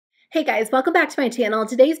Hey guys, welcome back to my channel.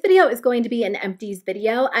 Today's video is going to be an empties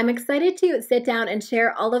video. I'm excited to sit down and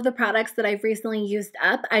share all of the products that I've recently used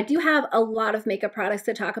up. I do have a lot of makeup products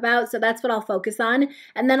to talk about, so that's what I'll focus on.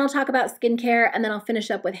 And then I'll talk about skincare, and then I'll finish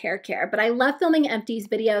up with hair care. But I love filming empties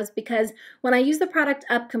videos because when I use the product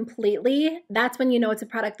up completely, that's when you know it's a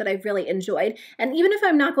product that I've really enjoyed. And even if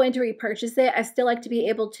I'm not going to repurchase it, I still like to be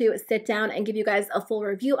able to sit down and give you guys a full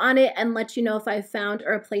review on it and let you know if I've found a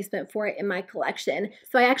replacement for it in my collection.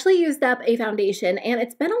 So I actually used up a foundation, and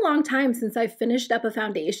it's been a long time since I finished up a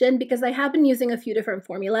foundation because I have been using a few different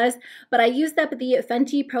formulas, but I used up the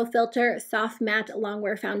Fenty Pro Filter Soft Matte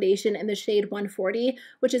Longwear Foundation in the shade 140,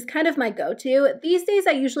 which is kind of my go-to. These days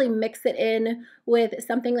I usually mix it in with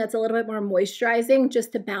something that's a little bit more moisturizing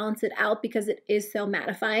just to balance it out because it is so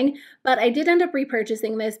mattifying, but I did end up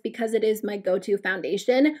repurchasing this because it is my go-to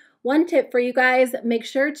foundation. One tip for you guys, make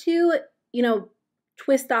sure to,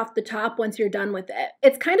 twist off the top once you're done with it.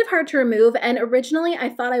 It's kind of hard to remove, and originally I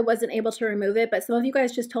thought I wasn't able to remove it, but some of you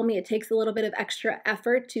guys just told me it takes a little bit of extra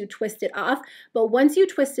effort to twist it off. But once you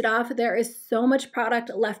twist it off, there is so much product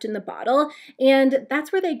left in the bottle, and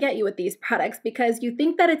that's where they get you with these products because you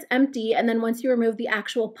think that it's empty, and then once you remove the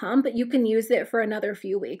actual pump, you can use it for another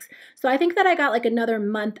few weeks. So I think that I got like another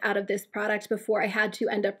month out of this product before I had to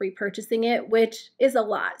end up repurchasing it, which is a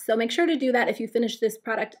lot. So make sure to do that if you finish this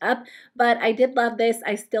product up, but I did love this.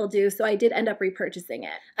 I still do, so I did end up repurchasing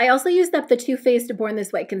it. I also used up the Too Faced Born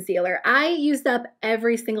This Way concealer. I used up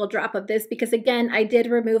every single drop of this because, again, I did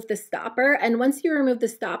remove the stopper, and once you remove the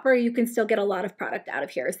stopper, you can still get a lot of product out of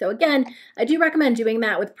here. So again, I do recommend doing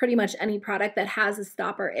that with pretty much any product that has a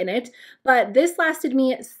stopper in it, but this lasted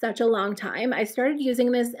me such a long time. I started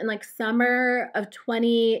using this in like summer of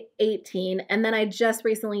 2018, and then I just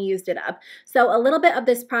recently used it up. So a little bit of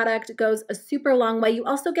this product goes a super long way. You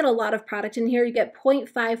also get a lot of product in here. You get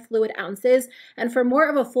 0.5 fluid ounces, and for more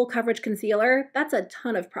of a full coverage concealer, that's a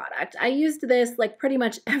ton of product. I used this like pretty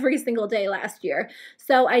much every single day last year.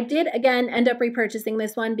 So I did again end up repurchasing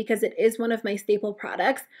this one because it is one of my staple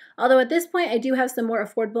products. Although at this point I do have some more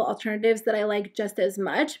affordable alternatives that I like just as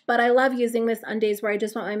much, but I love using this on days where I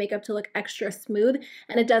just want my makeup to look extra smooth,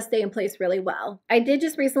 and it does stay in place really well. I did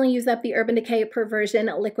just recently use up the Urban Decay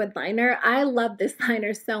Perversion liquid liner. I love this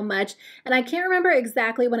liner so much, and I can't remember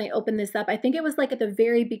exactly when I opened this up. I think it was like at the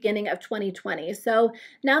very beginning of 2020. So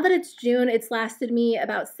now that it's June, it's lasted me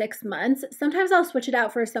about 6 months. Sometimes I'll switch it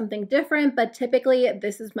out for something different, but typically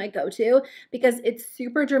this is my go-to because it's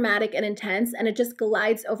super dramatic and intense, and it just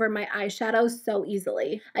glides over my eyeshadow so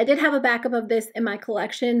easily. I did have a backup of this in my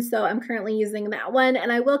collection, so I'm currently using that one,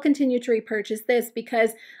 and I will continue to repurchase this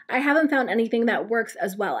because I haven't found anything that works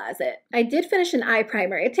as well as it. I did finish an eye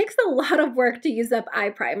primer. It takes a lot of work to use up eye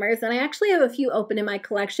primers, and I actually have a few open in my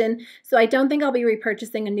collection, so I don't think I'll be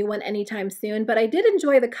repurchasing a new one anytime soon, but I did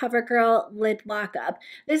enjoy the Covergirl Lid Lockup.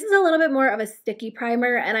 This is a little bit more of a sticky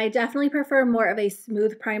primer, and I definitely prefer more of a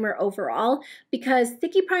smooth primer overall because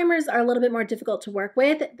sticky primers are a little bit more difficult to work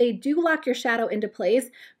with. They do lock your shadow into place,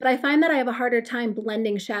 but I find that I have a harder time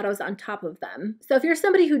blending shadows on top of them. So if you're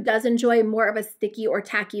somebody who does enjoy more of a sticky or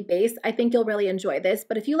tacky base, I think you'll really enjoy this,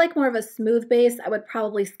 but if you like more of a smooth base, I would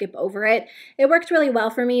probably skip over it. It worked really well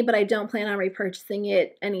for me, but I don't plan on repurchasing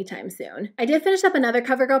it anytime soon. I did finish up another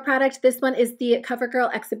CoverGirl product. This one is the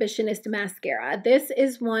CoverGirl Exhibitionist Mascara. This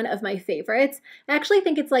is one of my favorites. I actually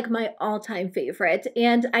think it's like my all-time favorite,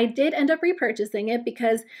 and I did end up repurchasing it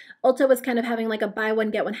because Ulta was kind of having like a buy one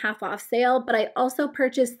get one half off sale, but I also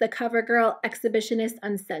purchased the CoverGirl Exhibitionist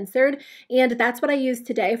Uncensored, and that's what I used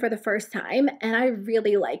today for the first time, and I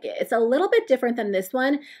really like it. It's a little bit different than this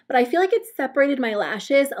one, but I feel like it separated my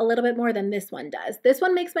lashes a little bit more than this one does. This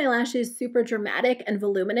one makes my lashes super dramatic and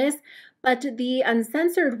voluminous, but the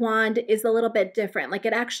uncensored wand is a little bit different. Like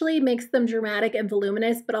it actually makes them dramatic and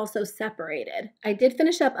voluminous, but also separated. I did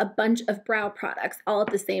finish up a bunch of brow products all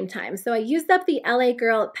at the same time. So I used up the LA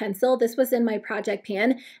Girl pencil. This was in my project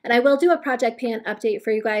pan, and I will do a project pan update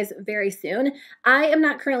for you guys very soon. I am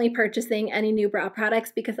not currently purchasing any new brow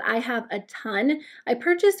products because I have a ton. I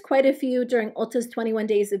purchased quite a few during Ulta's 21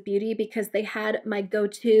 Days of Beauty because they had my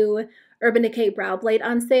go-to Urban Decay Brow Blade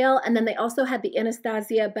on sale, and then they also had the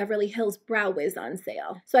Anastasia Beverly Hills Brow Wiz on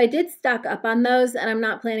sale. So I did stock up on those, and I'm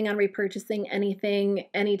not planning on repurchasing anything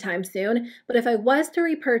anytime soon, but if I was to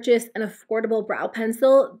repurchase an affordable brow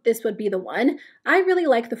pencil, this would be the one. I really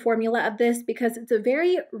like the formula of this because it's a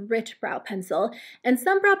very rich brow pencil, and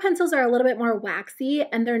some brow pencils are a little bit more waxy,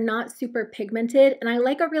 and they're not super pigmented, and I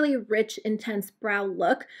like a really rich, intense brow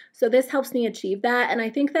look, so this helps me achieve that, and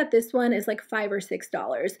I think that this one is like $5 or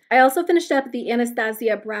 $6. I also finished up the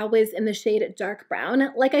Anastasia Brow Wiz in the shade Dark Brown.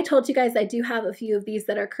 Like I told you guys, I do have a few of these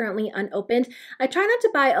that are currently unopened. I try not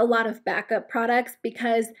to buy a lot of backup products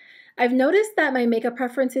because I've noticed that my makeup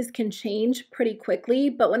preferences can change pretty quickly,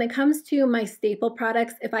 but when it comes to my staple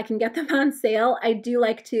products, if I can get them on sale, I do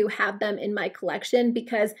like to have them in my collection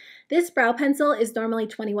because this brow pencil is normally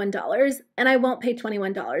 $21 and I won't pay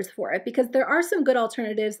 $21 for it because there are some good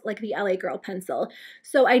alternatives like the LA Girl pencil.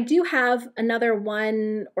 So I do have another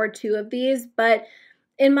one or two of these, but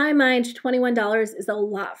in my mind, $21 is a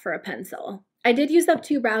lot for a pencil. I did use up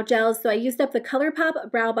 2 brow gels, so I used up the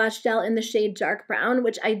ColourPop Brow Botch Gel in the shade Dark Brown,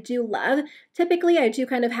 which I do love. Typically, I do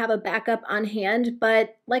kind of have a backup on hand,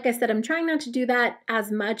 but like I said, I'm trying not to do that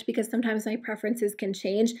as much because sometimes my preferences can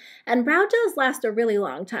change, and brow gels last a really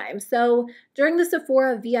long time. So during the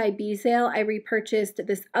Sephora VIB sale, I repurchased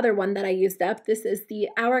this other one that I used up. This is the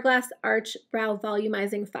Hourglass Arch Brow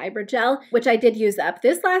Volumizing Fiber Gel, which I did use up.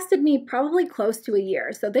 This lasted me probably close to a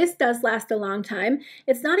year, so this does last a long time.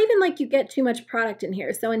 It's not even like you get too much product in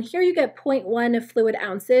here. So in here you get 0.1 fluid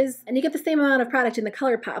ounces, and you get the same amount of product in the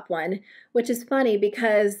ColourPop one, which is funny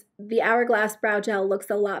because the Hourglass brow gel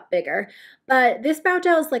looks a lot bigger. But this brow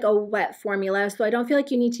gel is like a wet formula, so I don't feel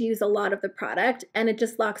like you need to use a lot of the product, and it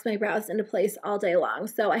just locks my brows into place all day long.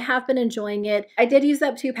 So I have been enjoying it. I did use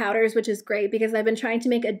up 2 powders, which is great because I've been trying to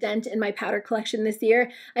make a dent in my powder collection this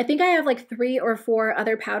year. I think I have like 3 or 4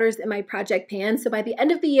 other powders in my project pan, so by the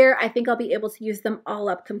end of the year, I think I'll be able to use them all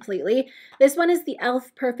up completely. This one is the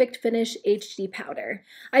e.l.f. Perfect Finish HD powder.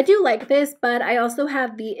 I do like this, but I also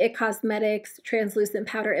have the IT Cosmetics translucent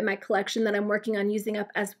powder in my collection that I'm working on using up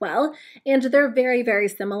as well, and they're very, very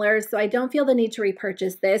similar, so I don't feel the need to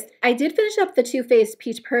repurchase this. I did finish up the Too Faced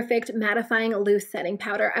Peach Perfect Mattifying Loose Setting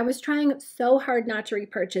Powder. I was trying so hard not to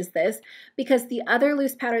repurchase this because the other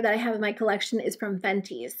loose powder that I have in my collection is from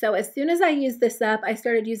Fenty. So as soon as I used this up, I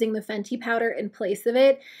started using the Fenty powder in place of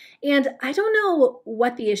it, and I don't know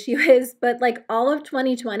what the issue is, but like all of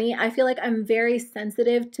 2020, I feel like I'm very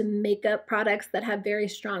sensitive to makeup products that have very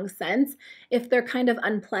strong scents if they're kind of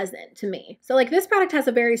unpleasant to me. So like this product has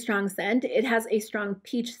a very strong scent. It has a strong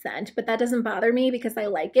peach scent, but that doesn't bother me because I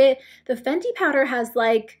like it. The Fenty powder has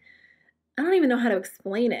like, I don't even know how to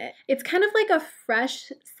explain it. It's kind of like a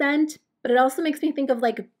fresh scent, but it also makes me think of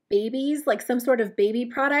like babies, like some sort of baby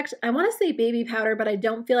product. I want to say baby powder, but I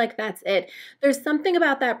don't feel like that's it. There's something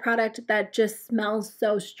about that product that just smells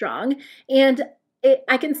so strong, and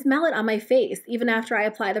I can smell it on my face even after I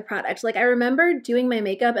apply the product. Like I remember doing my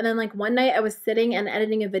makeup and then like one night I was sitting and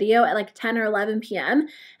editing a video at like 10 or 11 p.m.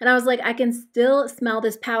 and I was like, I can still smell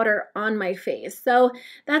this powder on my face. So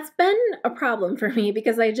that's been a problem for me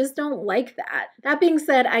because I just don't like that. That being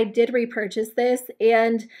said, I did repurchase this,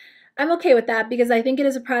 and I'm okay with that because I think it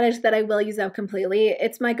is a product that I will use up completely.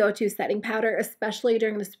 It's my go-to setting powder, especially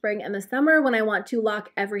during the spring and the summer when I want to lock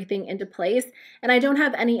everything into place. And I don't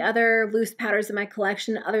have any other loose powders in my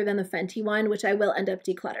collection other than the Fenty one, which I will end up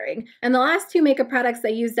decluttering. And the last 2 makeup products I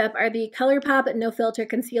used up are the ColourPop No Filter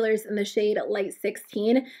Concealers in the shade Light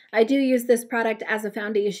 16. I do use this product as a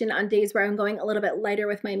foundation on days where I'm going a little bit lighter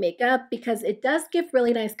with my makeup because it does give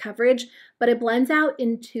really nice coverage, but it blends out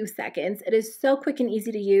in 2 seconds. It is so quick and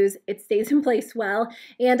easy to use. It stays in place well,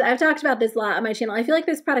 and I've talked about this a lot on my channel. I feel like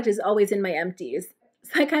this product is always in my empties.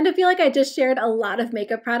 So I kind of feel like I just shared a lot of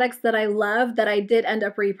makeup products that I love that I did end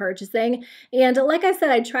up repurchasing. And like I said,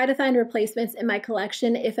 I try to find replacements in my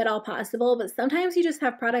collection if at all possible, but sometimes you just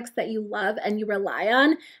have products that you love and you rely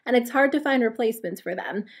on, and it's hard to find replacements for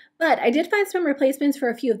them. But I did find some replacements for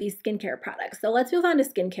a few of these skincare products. So let's move on to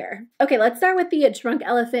skincare. Okay, let's start with the Drunk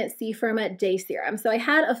Elephant C Firma Day Serum. So I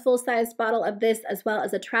had a full-size bottle of this as well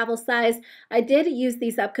as a travel size. I did use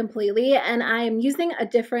these up completely, and I'm using a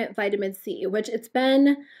different vitamin C, which it's been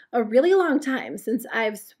a really long time since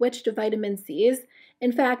I've switched to vitamin C's.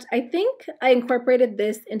 In fact, I think I incorporated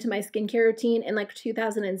this into my skincare routine in like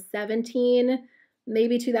 2017,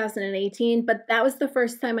 maybe 2018, but that was the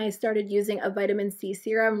first time I started using a vitamin C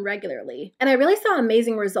serum regularly. And I really saw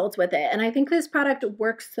amazing results with it, and I think this product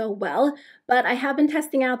works so well, but I have been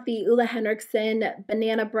testing out the Ole Henriksen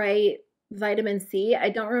Banana Bright vitamin C. I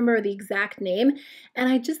don't remember the exact name, and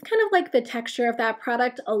I just kind of like the texture of that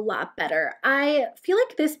product a lot better. I feel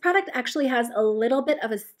like this product actually has a little bit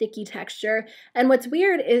of a sticky texture, and what's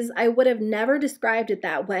weird is I would have never described it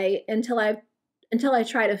that way until I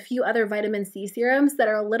tried a few other vitamin C serums that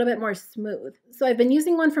are a little bit more smooth. So I've been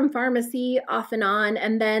using one from Pharmacy off and on,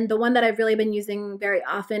 and then the one that I've really been using very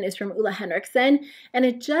often is from Ole Henriksen, and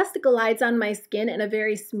it just glides on my skin in a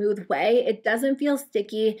very smooth way. It doesn't feel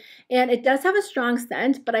sticky, and it does have a strong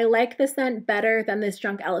scent, but I like the scent better than this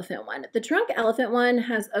Drunk Elephant one. The Drunk Elephant one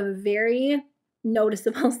has a very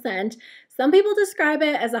noticeable scent. Some people describe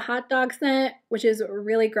it as a hot dog scent, which is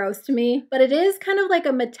really gross to me, but it is kind of like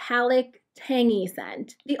a metallic, tangy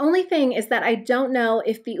scent. The only thing is that I don't know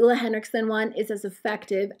if the Ole Henriksen one is as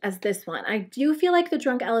effective as this one. I do feel like the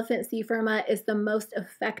Drunk Elephant C Firma is the most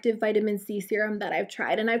effective vitamin C serum that I've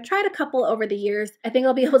tried, and I've tried a couple over the years. I think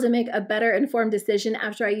I'll be able to make a better informed decision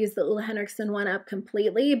after I use the Ole Henriksen one up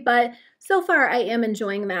completely, but so far I am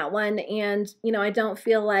enjoying that one, and you know, I don't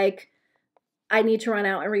feel like I need to run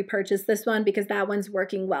out and repurchase this one because that one's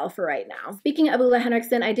working well for right now. Speaking of Ole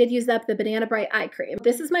Henriksen, I did use up the Banana Bright eye cream.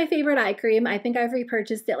 This is my favorite eye cream. I think I've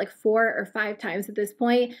repurchased it like 4 or 5 times at this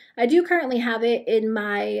point. I do currently have it in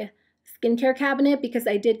my skincare cabinet because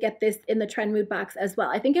I did get this in the Trend Mood box as well.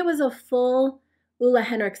 I think it was a full Ole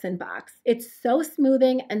Henriksen box. It's so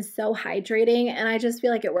smoothing and so hydrating, and I just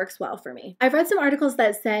feel like it works well for me. I've read some articles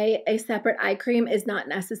that say a separate eye cream is not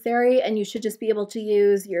necessary and you should just be able to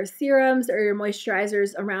use your serums or your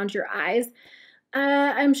moisturizers around your eyes.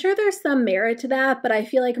 I'm sure there's some merit to that, but I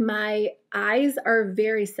feel like my eyes are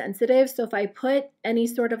very sensitive, so if I put any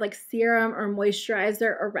sort of like serum or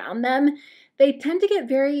moisturizer around them, they tend to get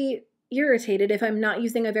very irritated if I'm not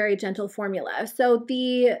using a very gentle formula. So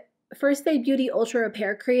the First Aid Beauty Ultra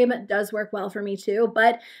Repair Cream does work well for me too,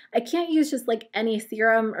 but I can't use just like any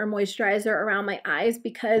serum or moisturizer around my eyes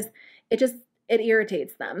because it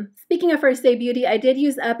irritates them. Speaking of First Aid Beauty, I did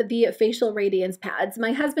use up the facial radiance pads.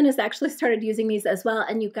 My husband has actually started using these as well,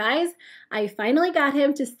 and you guys, I finally got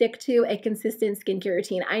him to stick to a consistent skincare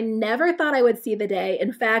routine. I never thought I would see the day.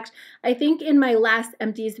 In fact, I think in my last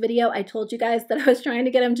empties video, I told you guys that I was trying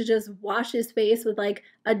to get him to just wash his face with like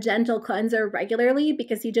a gentle cleanser regularly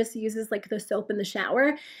because he just uses like the soap in the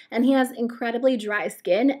shower, and he has incredibly dry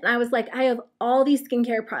skin. And I was like, I have all these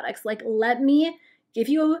skincare products, like let me give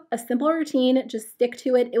you a simple routine, just stick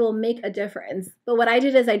to it, it will make a difference. But what I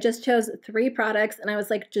did is I just chose 3 products and I was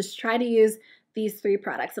like, just try to use these 3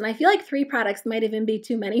 products. And I feel like 3 products might even be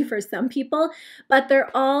too many for some people, but they're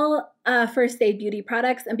all First Aid Beauty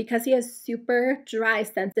products. And because he has super dry,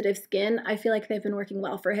 sensitive skin, I feel like they've been working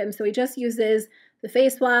well for him. So he just uses the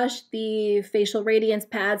face wash, the facial radiance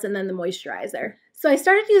pads, and then the moisturizer. So I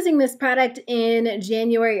started using this product in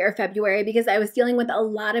January or February because I was dealing with a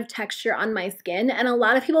lot of texture on my skin, and a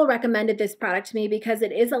lot of people recommended this product to me because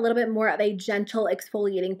it is a little bit more of a gentle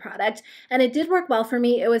exfoliating product, and it did work well for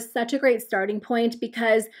me. It was such a great starting point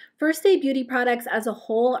because First Aid Beauty products as a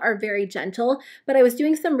whole are very gentle, but I was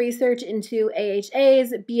doing some research into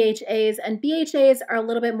AHAs, BHAs, and BHAs are a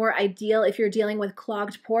little bit more ideal if you're dealing with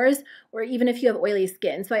clogged pores or even if you have oily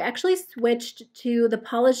skin. So I actually switched to the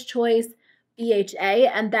Paula's Choice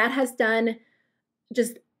BHA, and that has done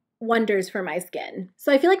just wonders for my skin.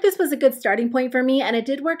 So I feel like this was a good starting point for me, and it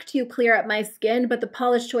did work to clear up my skin, but the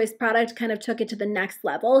Paula's Choice product kind of took it to the next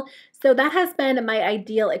level. So that has been my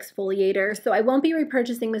ideal exfoliator. So I won't be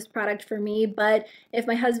repurchasing this product for me, but if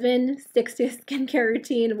my husband sticks to his skincare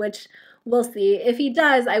routine, which we'll see. If he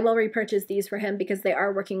does, I will repurchase these for him because they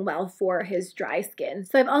are working well for his dry skin.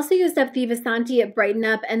 So I've also used up the Vasanti Brighten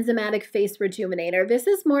Up Enzymatic Face Rejuvenator. This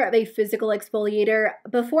is more of a physical exfoliator.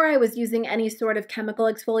 Before I was using any sort of chemical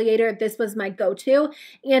exfoliator, this was my go-to.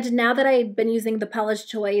 And now that I've been using the Paula's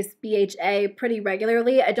Choice BHA pretty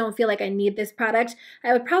regularly, I don't feel like I need this product.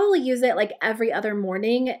 I would probably use it like every other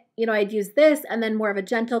morning. You know, I'd use this and then more of a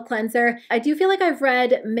gentle cleanser. I do feel like I've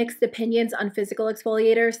read mixed opinions on physical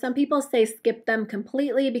exfoliators. Some people say skip them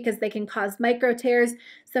completely because they can cause micro tears.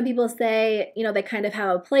 Some people say, you know, they kind of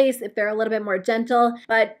have a place if they're a little bit more gentle,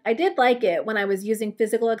 but I did like it when I was using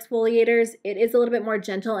physical exfoliators. It is a little bit more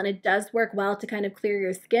gentle and it does work well to kind of clear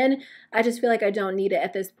your skin. I just feel like I don't need it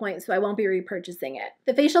at this point, so I won't be repurchasing it.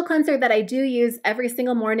 The facial cleanser that I do use every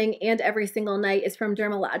single morning and every single night is from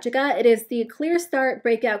Dermalogica. It is the Clear Start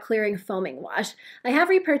Breakout Clearing Foaming Wash. I have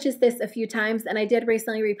repurchased this a few times, and I did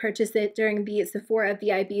recently repurchase it during the Sephora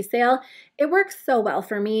VIB sale. It works so well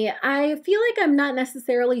for me. I feel like I'm not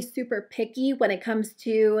necessarily super picky when it comes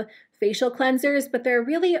to facial cleansers, but there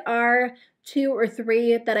really are 2 or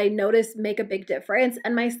 3 that I notice make a big difference,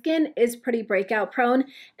 and my skin is pretty breakout prone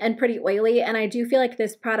and pretty oily, and I do feel like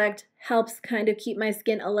this product helps kind of keep my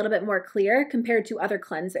skin a little bit more clear compared to other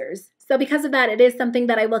cleansers. So because of that, it is something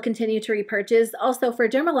that I will continue to repurchase. Also for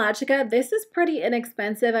Dermalogica, this is pretty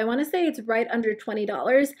inexpensive. I want to say it's right under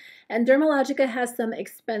 $20, and Dermalogica has some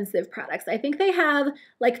expensive products. I think they have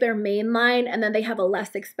like their main line and then they have a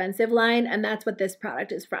less expensive line, and that's what this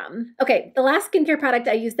product is from. Okay, the last skincare product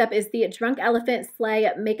I used up is the Drunk Elephant Slay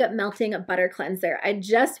Makeup Melting Butter Cleanser. I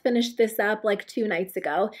just finished this up like 2 nights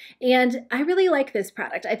ago, and I really like this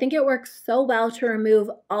product. I think it works so well to remove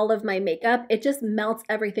all of my makeup. It just melts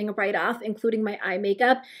everything right off, including my eye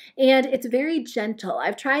makeup, and it's very gentle.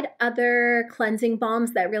 I've tried other cleansing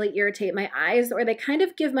balms that really irritate my eyes, or they kind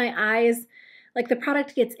of give my eyes, like the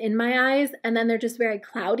product gets in my eyes and then they're just very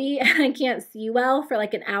cloudy and I can't see well for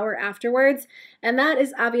like an hour afterwards. And that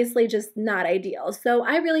is obviously just not ideal. So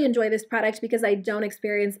I really enjoy this product because I don't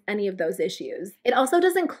experience any of those issues. It also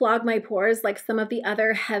doesn't clog my pores like some of the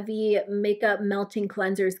other heavy makeup melting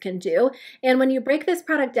cleansers can do. And when you break this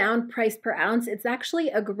product down price per ounce, it's actually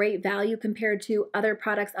a great value compared to other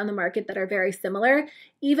products on the market that are very similar,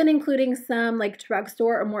 even including some like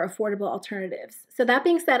drugstore or more affordable alternatives. So that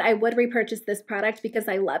being said, I would repurchase this product because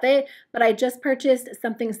I love it, but I just purchased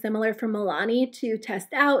something similar from Milani to test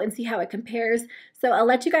out and see how it compares. So I'll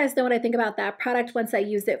let you guys know what I think about that product once I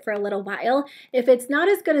use it for a little while. If it's not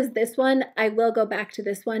as good as this one, I will go back to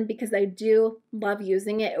this one because I do love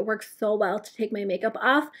using it. It works so well to take my makeup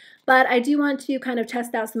off, but I do want to kind of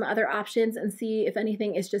test out some other options and see if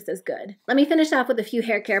anything is just as good. Let me finish off with a few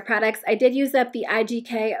hair care products. I did use up the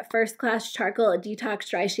IGK First Class Charcoal Detox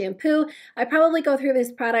Dry Shampoo. I probably go through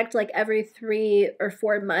this product like every 3 or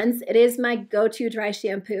 4 months. It is my go-to dry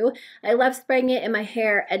shampoo. I love spraying it in my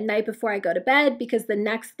hair at night before I go to bed because the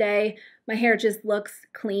next day my hair just looks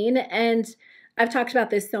clean. And I've talked about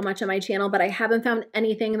this so much on my channel, but I haven't found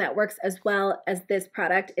anything that works as well as this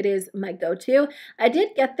product. It is my go-to. I did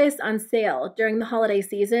get this on sale during the holiday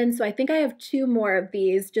season, so I think I have 2 more of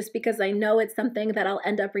these just because I know it's something that I'll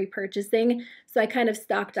end up repurchasing. So I kind of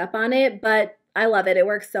stocked up on it, but I love it. It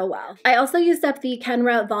works so well. I also used up the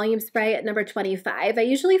Kenra Volume Spray at number 25. I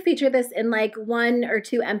usually feature this in like 1 or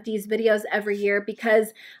 2 empties videos every year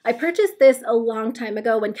because I purchased this a long time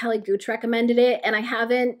ago when Kelly Gooch recommended it, and I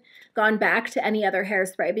haven't gone back to any other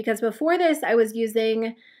hairspray because before this I was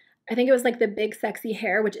using, I think it was like the Big Sexy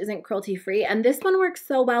Hair, which isn't cruelty free, and this one works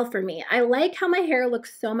so well for me. I like how my hair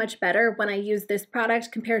looks so much better when I use this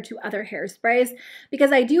product compared to other hairsprays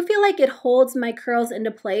because I do feel like it holds my curls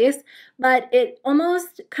into place, but it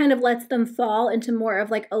almost kind of lets them fall into more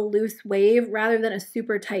of like a loose wave rather than a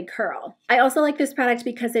super tight curl. I also like this product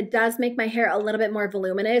because it does make my hair a little bit more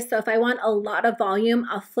voluminous, so if I want a lot of volume,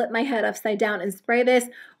 I'll flip my head upside down and spray this,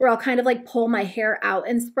 or I'll kind of like pull my hair out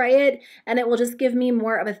and spray it, and it will just give me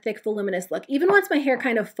more of a thick voluminous look. Even once my hair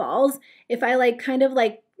kind of falls, if I like kind of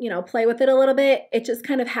like, you know, play with it a little bit, it just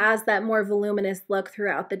kind of has that more voluminous look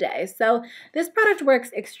throughout the day. So this product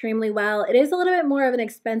works extremely well. It is a little bit more of an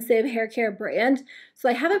expensive hair care brand, so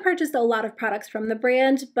I haven't purchased a lot of products from the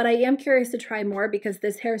brand, but I am curious to try more because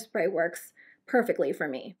this hairspray works perfectly for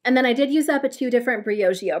me. And then I did use up 2 different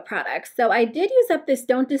Briogeo products. So I did use up this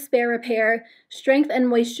Don't Despair Repair Strength and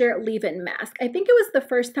Moisture Leave-In Mask. I think it was the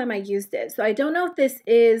first time I used it, so I don't know if this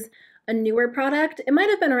is a newer product. It might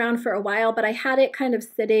have been around for a while, but I had it kind of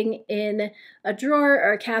sitting in a drawer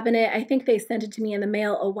or a cabinet. I think they sent it to me in the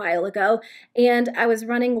mail a while ago, and I was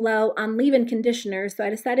running low on leave-in conditioner, so I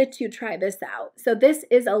decided to try this out. So this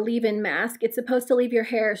is a leave-in mask. It's supposed to leave your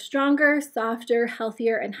hair stronger, softer,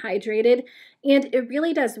 healthier, and hydrated, and it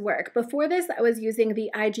really does work. Before this, I was using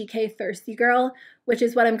the IGK Thirsty Girl, which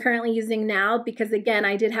is what I'm currently using now because, again,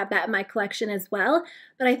 I did have that in my collection as well.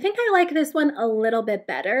 But I think I like this one a little bit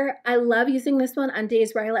better. I love using this one on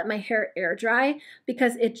days where I let my hair air dry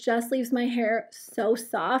because it just leaves my hair so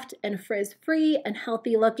soft and frizz-free and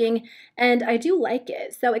healthy looking, and I do like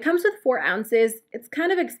it. So it comes with 4 ounces. It's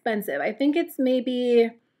kind of expensive. I think it's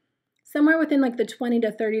maybe somewhere within like the $20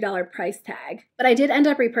 to $30 price tag. But I did end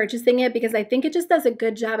up repurchasing it because I think it just does a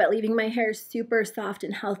good job at leaving my hair super soft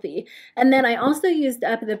and healthy. And then I also used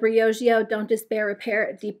up the Briogeo Don't Despair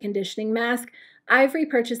Repair Deep Conditioning Mask. I've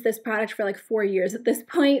repurchased this product for like 4 years at this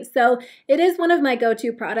point, so it is one of my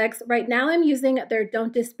go-to products. Right now I'm using their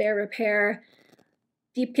Don't Despair Repair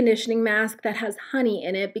Deep Conditioning Mask that has honey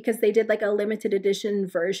in it because they did like a limited edition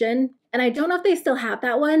version. And I don't know if they still have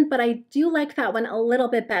that one, but I do like that one a little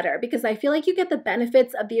bit better because I feel like you get the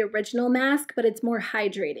benefits of the original mask, but it's more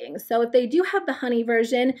hydrating. So if they do have the honey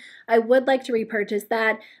version, I would like to repurchase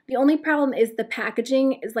that. The only problem is the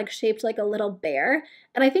packaging is like shaped like a little bear.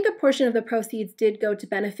 And I think a portion of the proceeds did go to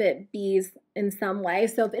benefit bees in some way.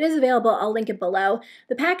 So if it is available, I'll link it below.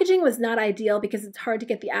 The packaging was not ideal because it's hard to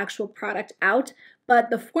get the actual product out, but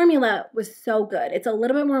the formula was so good. It's a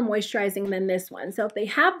little bit more moisturizing than this one. So if they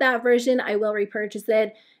have that version, I will repurchase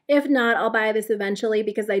it. If not, I'll buy this eventually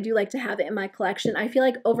because I do like to have it in my collection. I feel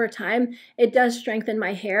like over time, it does strengthen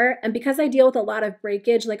my hair. And because I deal with a lot of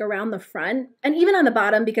breakage like around the front and even on the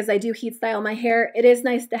bottom because I do heat style my hair, it is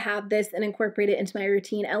nice to have this and incorporate it into my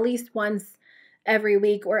routine at least once every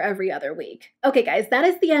week or every other week. Okay guys, that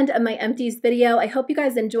is the end of my empties video. I hope you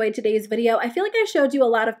guys enjoyed today's video. I feel like I showed you a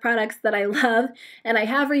lot of products that I love and I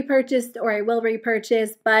have repurchased or I will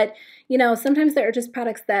repurchase, but you know, sometimes there are just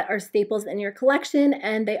products that are staples in your collection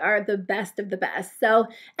and they are the best of the best. So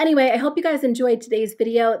anyway, I hope you guys enjoyed today's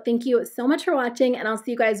video. Thank you so much for watching and I'll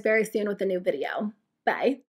see you guys very soon with a new video. Bye.